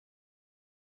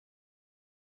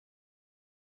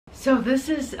So this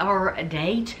is our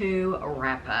day 2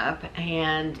 wrap up,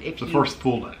 and if the first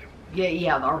full day.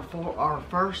 Yeah, our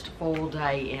first full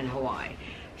day in Hawaii.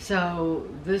 So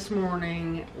this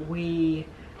morning we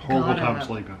horrible time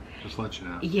sleeping. Just let you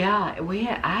know. Yeah,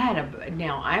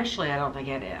 now Ashley, I don't think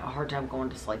had a hard time going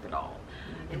to sleep at all.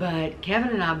 But Kevin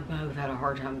and I both had a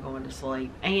hard time going to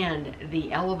sleep, and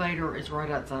the elevator is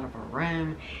right outside of our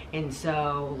room, and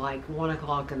so like 1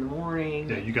 o'clock in the morning.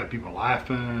 Yeah, you got people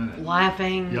laughing,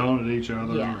 yelling at each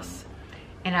other. Yes.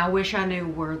 And I wish I knew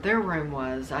where their room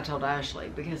was. I told Ashley,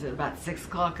 because at about 6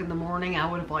 o'clock in the morning, I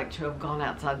would have liked to have gone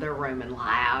outside their room and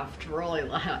laughed really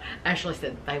loud. Ashley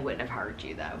said they wouldn't have heard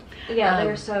you though. Yeah,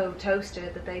 they're so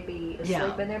toasted that they'd be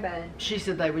asleep in their bed. She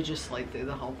said they would just sleep through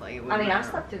the whole thing. I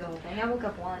slept through the whole thing. I woke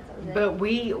up once. But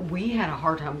we had a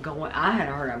hard time going. I had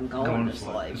a hard time going to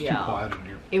sleep. It's too quiet in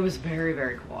here. It was very,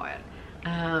 very quiet.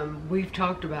 We've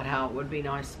talked about how it would be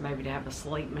nice maybe to have a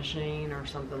sleep machine or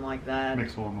something like that.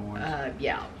 Makes a little noise.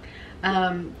 Yeah.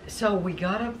 So we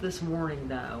got up this morning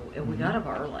though, and we got up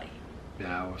early.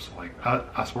 Yeah, it was like,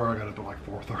 I swear I got up at like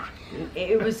 4:30.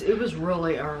 It was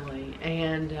really early,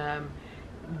 and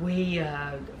we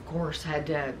of course had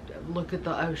to look at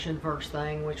the ocean first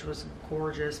thing, which was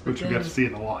gorgeous. But which we got to see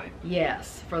in the light.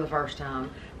 Yes, for the first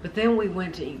time. But then we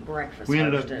went to eat breakfast. We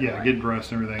ended up, getting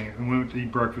dressed and everything, and we went to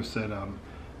eat breakfast at,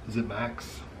 is it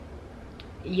Max?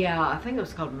 Yeah, I think it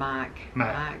was called Max.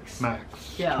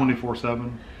 Yeah.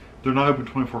 24/7. They're not open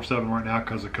 24/7 right now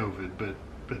because of COVID, but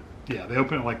yeah, they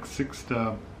open at like 6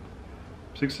 to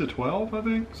 12, I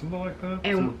think, something like that.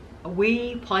 And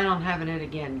we plan on having it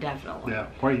again, definitely. Yeah,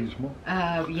 probably eat more.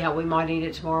 Yeah, we might eat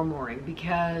it tomorrow morning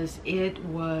because it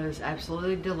was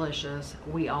absolutely delicious.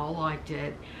 We all liked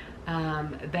it.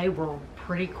 They were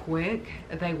pretty quick.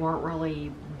 They weren't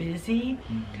really busy,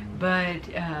 but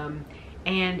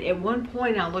and at one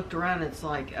point I looked around, it's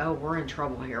like, oh, we're in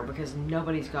trouble here because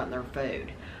nobody's gotten their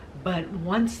food. But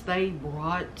once they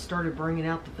started bringing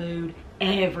out the food,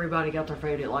 everybody got their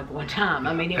food at like one time.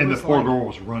 I mean, and the poor girl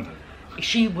was running.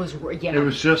 She was, yeah. It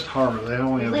was just her. They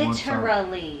only had one serve.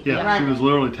 Literally. Yeah, running. She was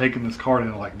literally taking this cart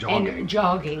in like jogging. And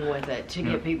jogging with it to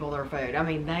get people their food. I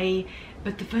mean,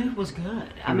 but the food was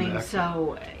good. I mean,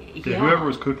 so, yeah. Whoever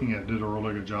was cooking it did a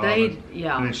really good job. And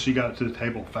then she got to the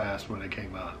table fast when it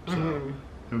came up. So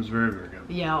it was very, very good.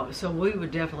 Yeah, so we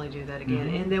would definitely do that again.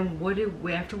 And then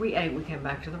after we ate, we came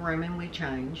back to the room and we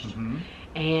changed.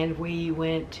 And we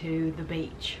went to the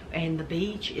beach. And the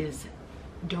beach is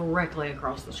directly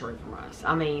across the street from us.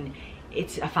 I mean,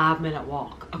 it's a 5-minute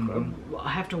walk. I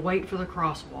have to wait for the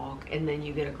crosswalk and then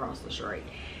you get across the street.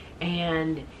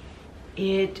 And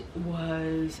it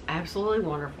was absolutely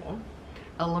wonderful.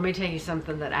 Let me tell you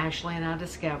something that Ashley and I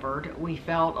discovered. We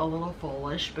felt a little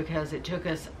foolish because it took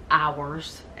us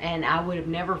hours, and I would have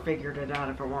never figured it out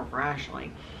if it weren't for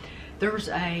Ashley. There's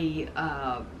I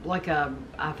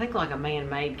think like a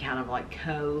man-made kind of like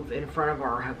cove in front of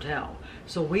our hotel.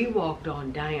 So we walked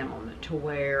on down to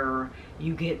where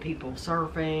you get people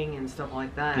surfing and stuff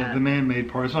like that. Yeah, the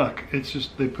man-made part. It's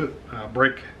just they put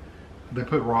they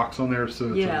put rocks on there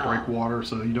so it's a breakwater,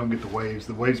 so you don't get the waves.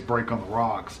 The waves break on the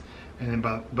rocks, and then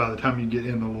by the time you get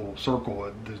in the little circle,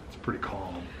 it's pretty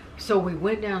calm. So we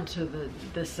went down to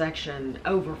the section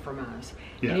over from us,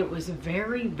 and it was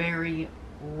very, very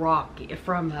rocky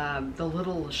from the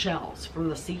little shells, from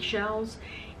the seashells.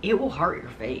 It will hurt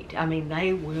your feet. I mean,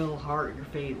 they will hurt your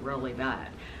feet really bad.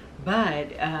 But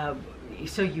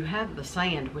so you have the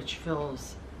sand, which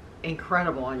feels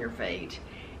incredible on your feet.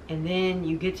 And then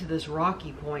you get to this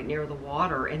rocky point near the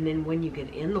water, and then when you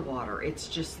get in the water, it's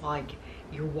just like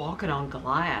you're walking on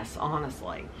glass,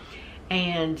 honestly.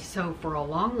 And so for a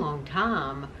long, long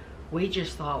time, we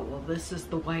just thought, well, this is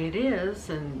the way it is,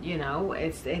 and you know,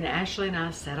 and Ashley and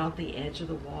I sat on the edge of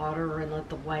the water and let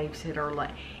the waves hit our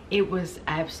leg. It was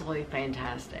absolutely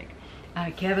fantastic.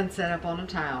 Kevin sat up on a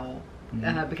towel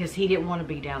because he didn't want to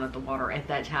be down at the water at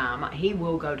that time. He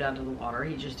will go down to the water,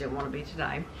 he just didn't want to be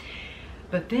today.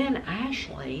 But then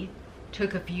Ashley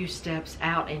took a few steps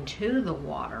out into the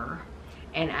water,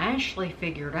 and Ashley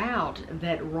figured out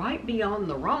that right beyond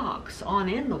the rocks, on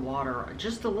in the water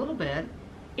just a little bit,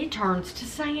 it turns to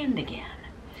sand again.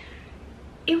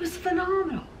 It was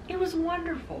phenomenal. It was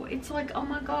wonderful. It's like, oh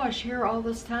my gosh, here all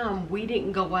this time we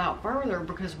didn't go out further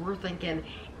because we're thinking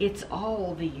it's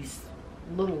all these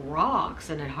little rocks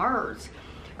and it hurts,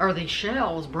 or these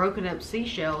shells, broken up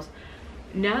seashells.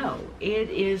 No, it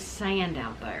is sand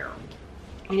out there,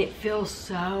 and it feels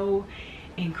so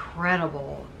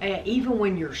incredible. Even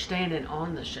when you're standing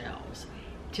on the shells,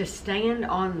 to stand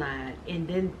on that and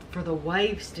then for the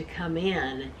waves to come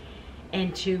in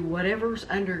and to whatever's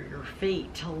under your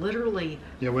feet to literally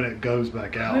when it goes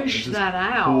back out, push it just that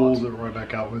out. pulls it right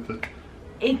back out with it.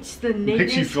 It's the neatest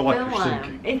Makes you feel like you're feeling.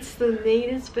 sinking. It's the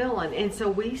neatest feeling. And so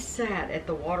we sat at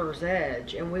the water's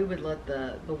edge, and we would let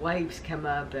the waves come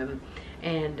up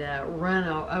and run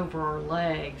over our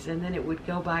legs, and then it would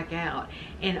go back out,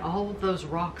 and all of those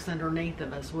rocks underneath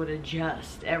of us would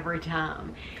adjust every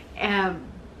time.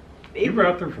 You were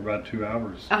out there for about 2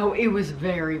 hours. Oh, it was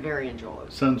very, very enjoyable.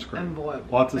 Sunscreen. Enjoyable.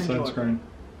 Lots of Enjoyable. sunscreen.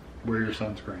 Wear your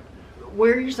sunscreen.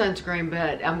 Wear your sunscreen,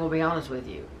 but I'm gonna be honest with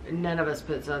you. None of us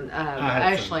put sun.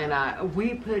 Ashley and I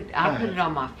put it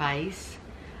on my face.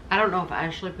 I don't know if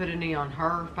Ashley put any on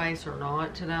her face or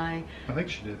not today. I think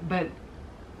she did. But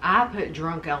I put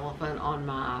Drunk Elephant on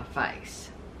my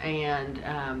face, and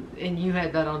you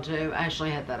had that on too.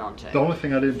 Ashley had that on too. The only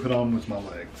thing I didn't put on was my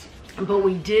legs. But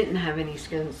we didn't have any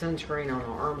sunscreen on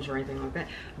our arms or anything like that.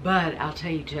 But I'll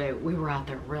tell you too, we were out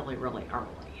there really, really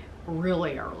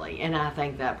early, and I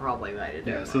think that probably made a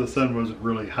difference. Yeah, so the sun wasn't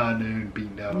really high noon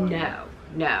beating down on you.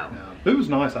 No. It was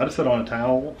nice. I just sat on a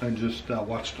towel and just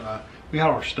watched. We had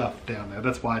our stuff down there.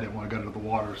 That's why I didn't want to go to the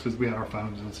water, because we had our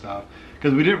phones and stuff.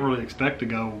 Because we didn't really expect to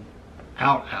go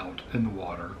out in the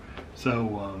water.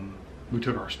 So we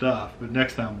took our stuff. But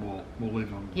next time we'll leave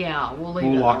them. Yeah, we'll leave.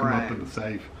 We'll them lock them up in the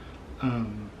safe.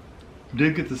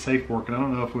 Did get the safe working. I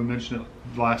don't know if we mentioned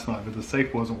it last night, but the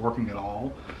safe wasn't working at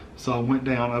all. So I went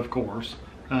down, of course.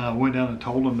 Went down and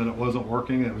told them that it wasn't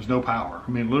working. There was no power.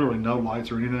 I mean, literally no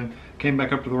lights or anything. Came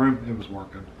back up to the room. It was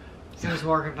working. It was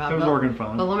working fine. It was working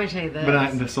fine. But let me tell you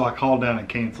this. So I called down and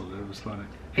canceled it. It was funny.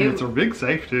 And it's a big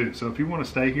safe too. So if you want to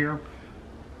stay here,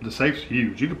 the safe's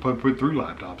huge. You could put 3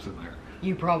 laptops in there.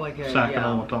 You probably could. Stack it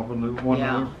on top of one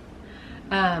another.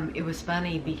 It was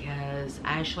funny because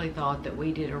Ashley thought that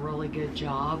we did a really good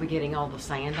job of getting all the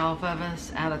sand off of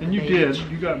us out of the beach. And you did.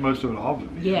 You got most of it off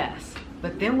of you. Yes.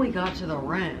 But then we got to the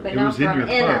room. But not from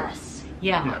in us.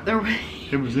 Yeah.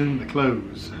 It was in the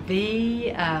clothes.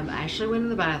 Ashley went in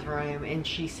the bathroom, and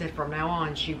she said from now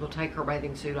on she will take her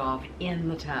bathing suit off in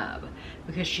the tub,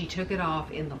 because she took it off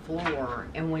in the floor,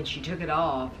 and when she took it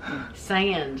off,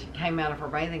 sand came out of her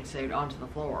bathing suit onto the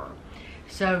floor.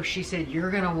 So she said,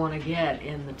 you're going to want to get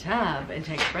in the tub and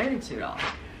take your bathing suit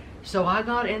off. So I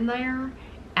got in there.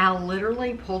 I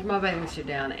literally pulled my bathing suit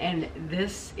down, and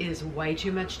this is way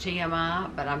too much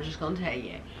TMI, but I'm just going to tell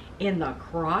you. In the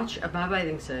crotch of my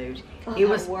bathing suit,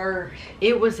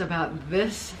 it was about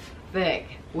this thick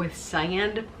with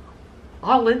sand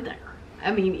all in there.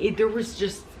 I mean, there was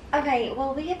just... Okay,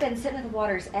 well, we had been sitting at the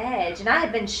water's edge, and I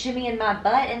had been shimmying my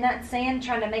butt in that sand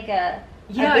trying to make a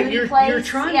you're place.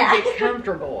 trying to get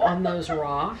comfortable on those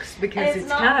rocks, because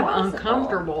it's kind of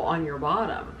uncomfortable on your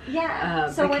bottom. Yeah,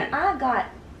 so when I got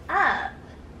up,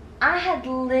 I had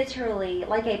literally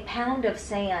like a pound of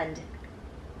sand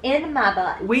in my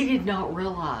butt. We did not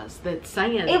realize that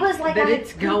sand. It was like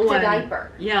it's going a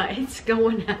diaper. Yeah, it's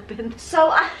going up in.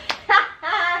 So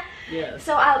yes.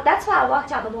 So that's why I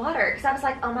walked out in the water, because I was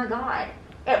like, oh my god,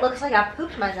 it looks like I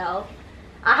pooped myself.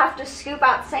 I have to scoop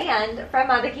out sand from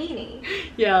my bikini.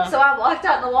 Yeah. So I walked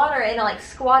out in the water and like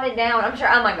squatted down. I'm sure.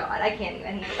 Oh my god, I can't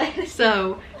even handle it.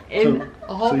 So you'll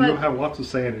have lots of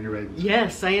sand in your bathing suit.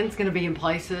 Yes, sand's going to be in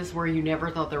places where you never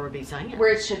thought there would be sand.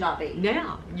 Where it should not be.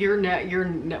 Yeah, would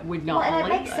not. Well, and it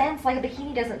makes sense. Like a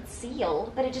bikini doesn't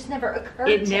seal, but it just never occurred.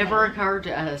 It never occurred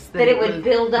to us that it would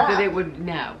build up. That it would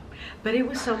But it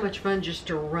was so much fun just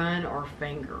to run our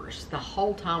fingers the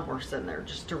whole time we're sitting there,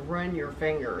 just to run your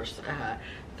fingers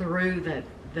through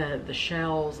the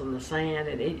shells and the sand,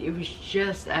 and it was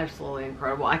just absolutely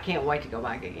incredible. I can't wait to go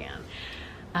back again.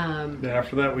 Then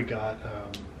after that, we got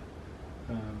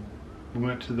we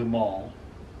went to the mall.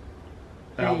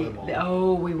 Outlet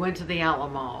Mall. We went to the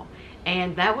Outlet Mall,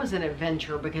 and that was an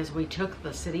adventure because we took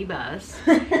the city bus,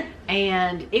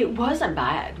 and it wasn't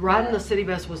bad. Riding the city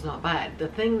bus was not bad. The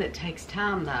thing that takes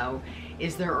time though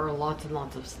is there are lots and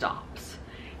lots of stops.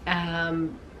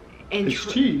 And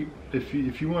it's cheap if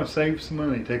you want to save some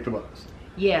money. Take the bus.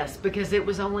 Yes, because it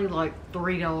was only like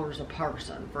 $3 a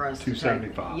person for us to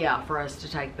take. $2.75. Yeah, for us to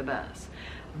take the bus.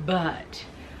 But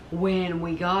when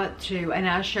we got to, and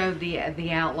I showed the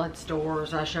outlet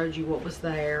stores, I showed you what was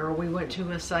there. We went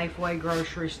to a Safeway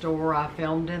grocery store. I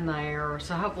filmed in there,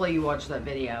 so hopefully you watched that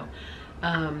video.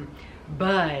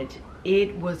 But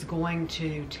it was going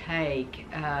to take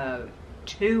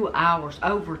 2 hours,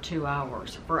 over 2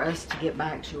 hours, for us to get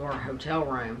back to our hotel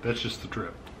room. That's just the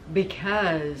trip.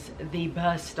 Because the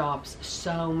bus stops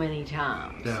so many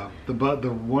times. Yeah, the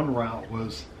one route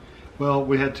was, well,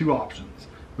 we had 2 options.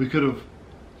 We could have,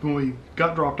 when we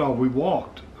got dropped off, we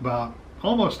walked about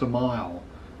almost a mile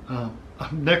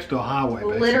next to a highway,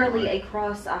 basically. Literally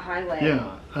across a highway.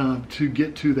 Yeah, to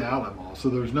get to the outlet mall. So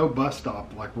there's no bus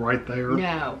stop like right there.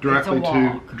 No, directly it's a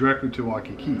walk. to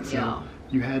Waikiki. So Yeah.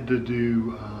 you had to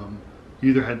do you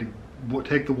either had to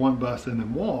take the one bus and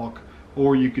then walk,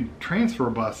 or you could transfer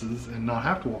buses and not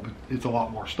have to walk. But it's a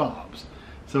lot more stops.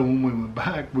 So when we went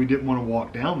back, we didn't want to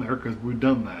walk down there because we'd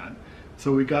done that.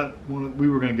 So we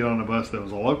were going to get on a bus that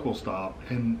was a local stop,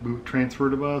 and we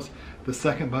transferred a bus. The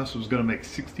second bus was going to make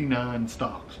 69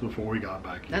 stops before we got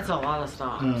back here. That's a lot of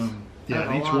stops. Yeah,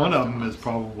 and each one of them is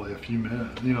probably a few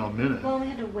minutes, a minute. Well, we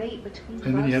had to wait between buses.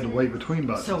 And then you had to wait between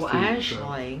buses. So too,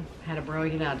 Ashley had a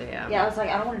brilliant idea. Yeah, I was like,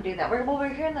 I don't want to do that. We're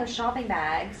hearing those shopping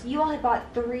bags. You all had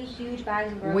bought 3 huge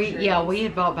bags of groceries. We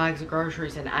had bought bags of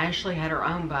groceries, and Ashley had her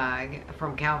own bag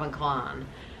from Calvin Klein.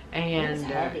 And It's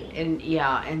heavy.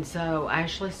 and so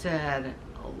Ashley said,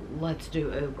 let's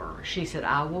do Uber. She said,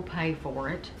 I will pay for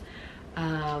it.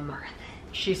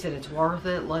 She said, it's worth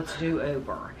it. Let's do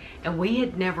Uber. And we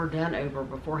had never done Uber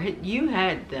before. You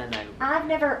had done Uber. I've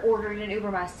never ordered an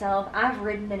Uber myself. I've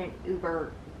ridden in an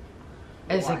Uber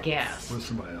as a once. guest. with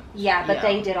somebody else. Yeah, but Yeah.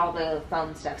 they did all the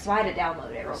phone stuff, so I had to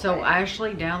download it real So quick.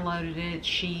 Ashley downloaded it.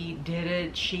 She did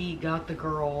it. She got the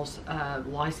girl's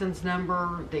license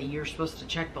number. That you're supposed to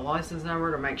check the license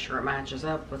number to make sure it matches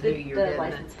up with who you're the getting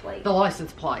license it. plate. The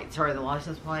license plate. Sorry, the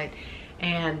license plate.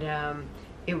 And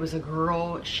it was a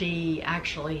girl. She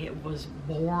actually was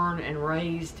born and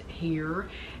raised here,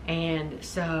 and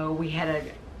so we had an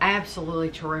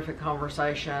absolutely terrific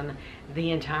conversation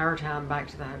the entire time back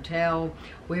to the hotel.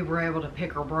 We were able to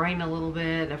pick her brain a little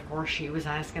bit. Of course, she was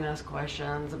asking us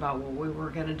questions about what we were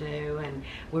going to do, and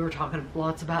we were talking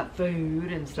lots about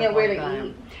food and stuff where like to that.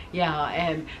 eat.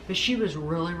 Yeah, but she was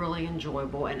really, really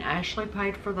enjoyable, and Ashley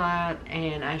paid for that,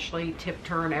 and Ashley tipped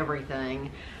her and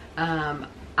everything.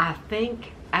 I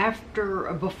think how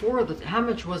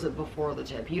much was it before the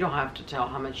tip? You don't have to tell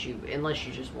how much unless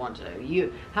you just want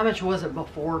to. How much was it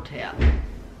before tip? Oh,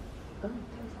 that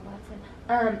was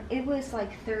a lot. It was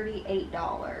like $38.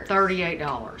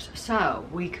 $38. So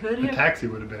we could The have. taxi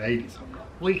would have been 80 something.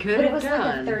 We could But it have was like a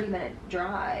done 30-minute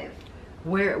drive.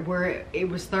 where it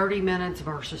was 30 minutes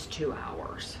versus 2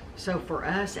 hours. So for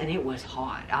us, and it was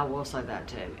hot. I will say that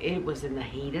too. It was in the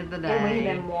heat of the day. And we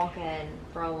had been walking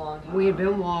for a long time. We had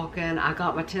been walking. I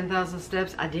got my 10,000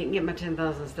 steps. I didn't get my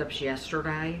 10,000 steps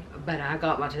yesterday, but I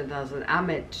got my 10,000. I'm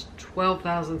at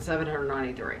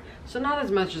 12,793. So not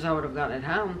as much as I would have gotten at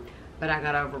home, but I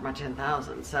got over my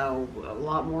 10,000. So a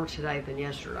lot more today than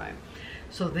yesterday.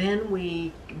 So then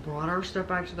we brought our stuff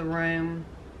back to the room.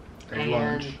 Ate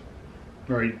lunch.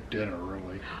 Or ate dinner,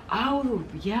 really. Oh,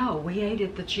 yeah, we ate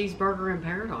at the Cheeseburger in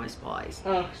Paradise place.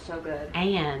 Oh, so good.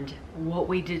 And what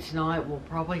we did tonight, we'll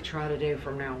probably try to do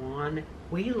from now on.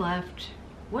 We left,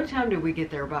 what time did we get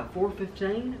there? About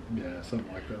 4:15? Yeah,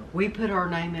 something like that. We put our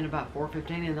name in about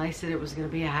 4:15, and they said it was going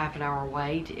to be a half an hour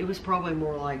wait. It was probably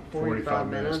more like 45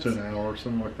 minutes. to an hour,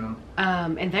 something like that.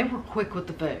 And they were quick with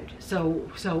the food.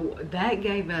 So that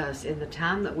gave us, in the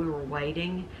time that we were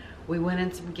waiting, we went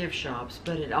in some gift shops,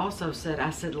 but it also said, I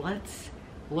said, let's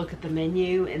look at the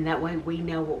menu, and that way we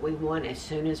know what we want as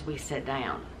soon as we sit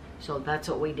down. So that's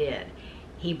what we did.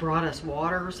 He brought us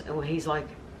waters, and he's like,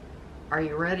 are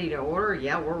you ready to order?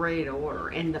 Yeah, we're ready to order.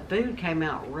 And the food came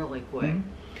out really quick.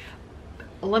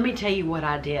 Mm-hmm. Let me tell you what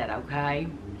I did, okay?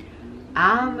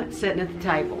 I'm sitting at the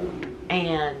table,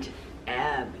 and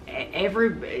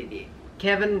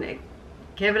Kevin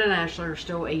and Ashley are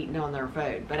still eating on their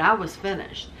food, but I was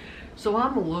finished. So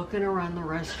I'm looking around the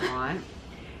restaurant,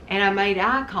 and I made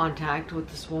eye contact with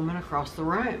this woman across the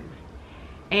room.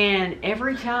 And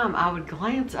every time I would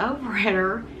glance over at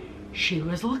her, she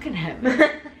was looking at me.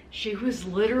 She was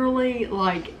literally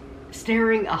like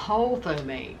staring a hole through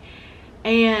me.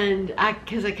 And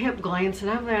because I kept glancing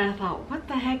over there, and I thought, what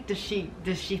the heck does she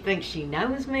think she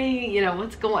knows me?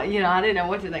 What's going, I didn't know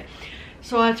what to think.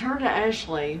 So I turned to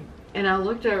Ashley, and I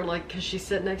looked at her because she's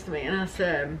sitting next to me, and I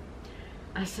said,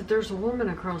 there's a woman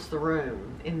across the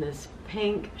room in this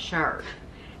pink shirt.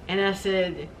 And I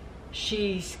said,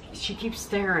 she keeps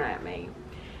staring at me.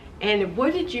 And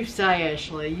what did you say,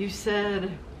 Ashley? You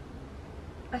said...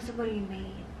 I said, what do you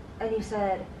mean? And you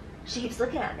said, she keeps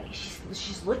looking at me.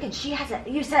 She's looking. She hasn't,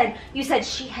 you said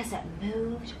she hasn't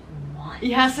moved once.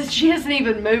 Yeah, I said she hasn't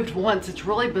even moved once. It's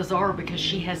really bizarre because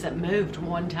she hasn't moved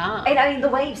one time. And I mean, the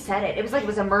way you said it, it was like it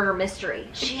was a murder mystery.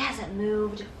 She hasn't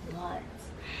moved once.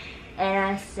 And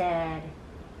I said,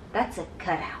 that's a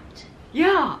cutout.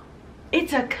 Yeah,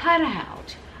 it's a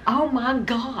cutout. Oh my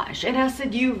gosh. And I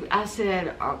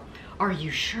said, are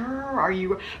you sure? Are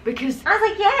you, because I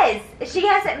was like, yes, she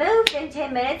hasn't moved in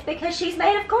 10 minutes because she's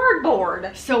made of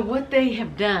cardboard. so what they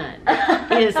have done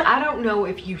is, I don't know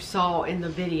if you saw in the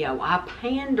video, I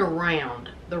panned around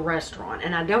the restaurant,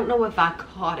 and I don't know if I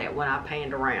caught it when I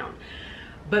panned around,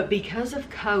 but because of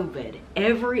COVID,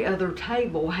 every other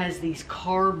table has these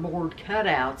cardboard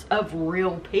cutouts of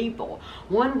real people.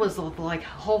 One was of like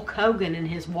Hulk Hogan and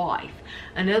his wife.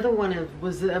 Another one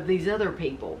was of these other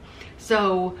people.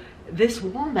 So this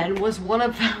woman was one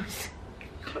of those.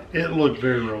 It looked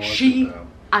very realistic, though.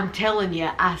 I'm telling you,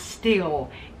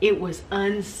 it was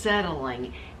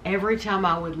unsettling. Every time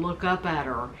I would look up at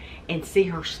her and see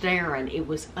her staring, it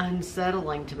was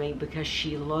unsettling to me because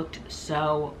she looked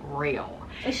so real.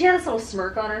 And she had this little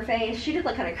smirk on her face. She did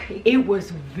look kind of creepy. It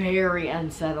was very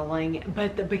unsettling,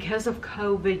 but because of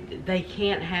COVID, they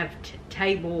can't have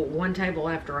one table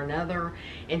after another.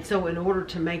 And so in order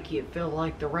to make you feel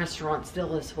like the restaurant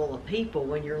still is full of people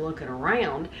when you're looking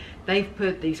around, they've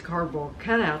put these cardboard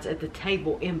cutouts at the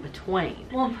table in between.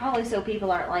 Well, probably so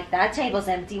people aren't like, that table's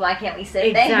empty, why can't we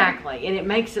sit there? Exactly, and it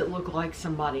makes it look like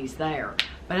somebody's there.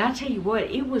 But I tell you what,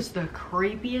 it was the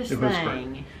creepiest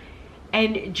thing. Great.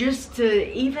 And just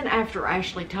to, even after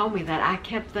Ashley told me that, I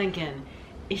kept thinking,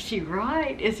 is she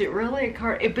right? Is it really a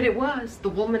card? But it was. The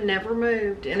woman never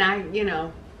moved.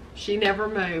 And she never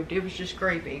moved. It was just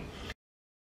creepy.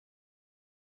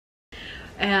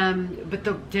 But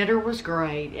the dinner was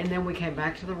great. And then we came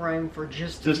back to the room for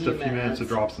just a few minutes to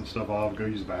drop some stuff off, go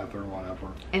use the bathroom, whatever.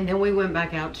 And then we went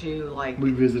back out to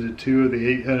we visited 2 of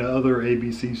the other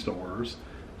ABC stores.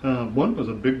 One was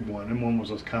a big one, and one was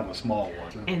just kind of a small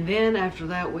one. And then after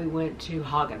that, we went to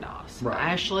Häagen-Dazs. Right.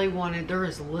 Ashley there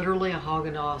is literally a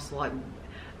Häagen-Dazs like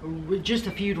just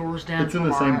a few doors down. It's in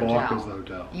the same block as the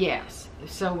hotel. Yes.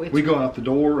 So we go out the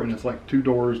door, and it's like 2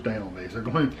 doors down,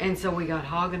 basically. And so we got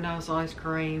Häagen-Dazs ice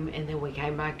cream, and then we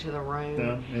came back to the room.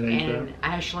 Yeah, and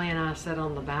Ashley and I sat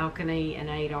on the balcony and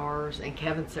ate ours, and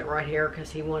Kevin sat right here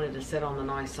because he wanted to sit on the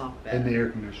nice soft bed. And the air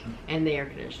conditioner. And the air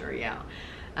conditioner, yeah.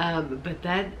 But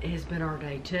that has been our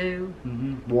day too.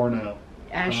 Worn out.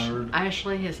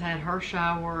 Ashley has had her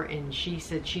shower, and she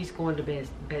said she's going to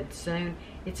bed soon.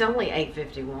 It's only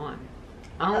 8:51.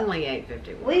 Only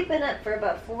 8:51. We've been up for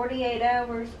about 48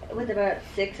 hours with about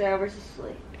 6 hours of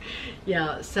sleep.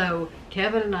 Yeah, so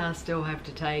Kevin and I still have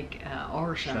to take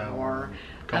our shower.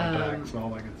 Contacts and all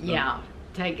that good stuff. Yeah,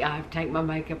 I have to take my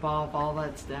makeup off, all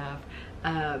that stuff.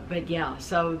 But yeah,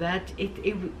 so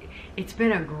it's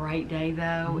been a great day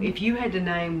though. If you had to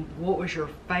name what was your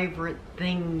favorite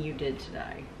thing you did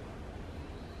today?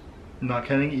 Not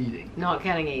counting eating. Not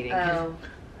counting eating. That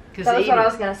was what I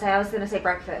was going to say. I was going to say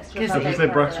breakfast.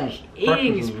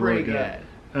 Eating is pretty good.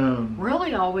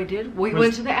 Really, all we did, we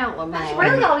went to the outlet mall.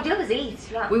 Really, all we did was eat.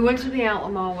 Yeah. We went to the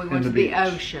outlet mall, we went to the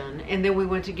ocean, and then we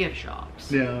went to gift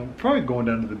shops. Yeah, probably going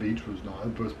down to the beach was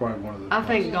probably one of the. I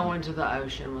think going to the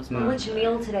ocean was my Which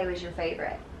meal today was your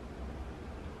favorite?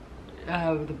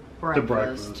 The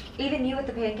breakfast. Even you with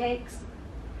the pancakes?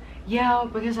 Yeah,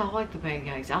 because I like the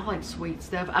pancakes. I like sweet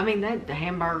stuff. I mean, the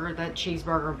hamburger, that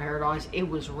cheeseburger in Paradise, it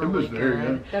was really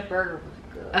good. That burger was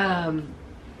good.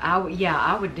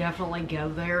 I would definitely go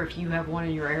there if you have one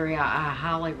in your area. I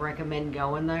highly recommend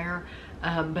going there.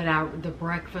 But the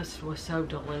breakfast was so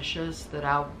delicious that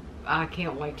I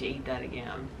can't wait to eat that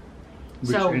again.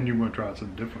 And you want to try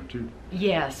something different too.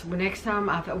 Yes, next time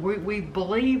we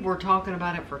believe we're talking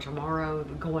about it for tomorrow,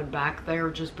 going back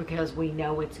there just because we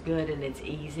know it's good and it's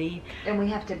easy. And we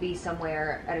have to be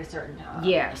somewhere at a certain time.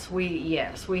 Yes, we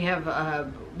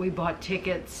have we bought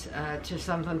tickets to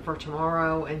something for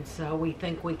tomorrow, and so we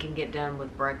think we can get done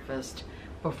with breakfast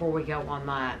before we go on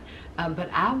that.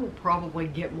 But I will probably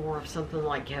get more of something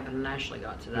like Kevin and Ashley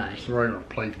got today. It's a regular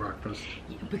plate breakfast.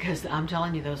 Because I'm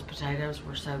telling you, those potatoes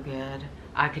were so good.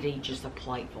 I could eat just a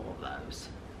plate full of those.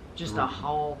 Just a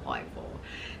whole plate full.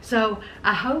 So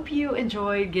I hope you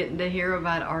enjoyed getting to hear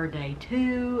about our day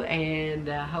 2. And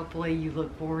hopefully you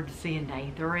look forward to seeing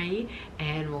day 3.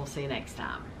 And we'll see you next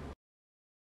time.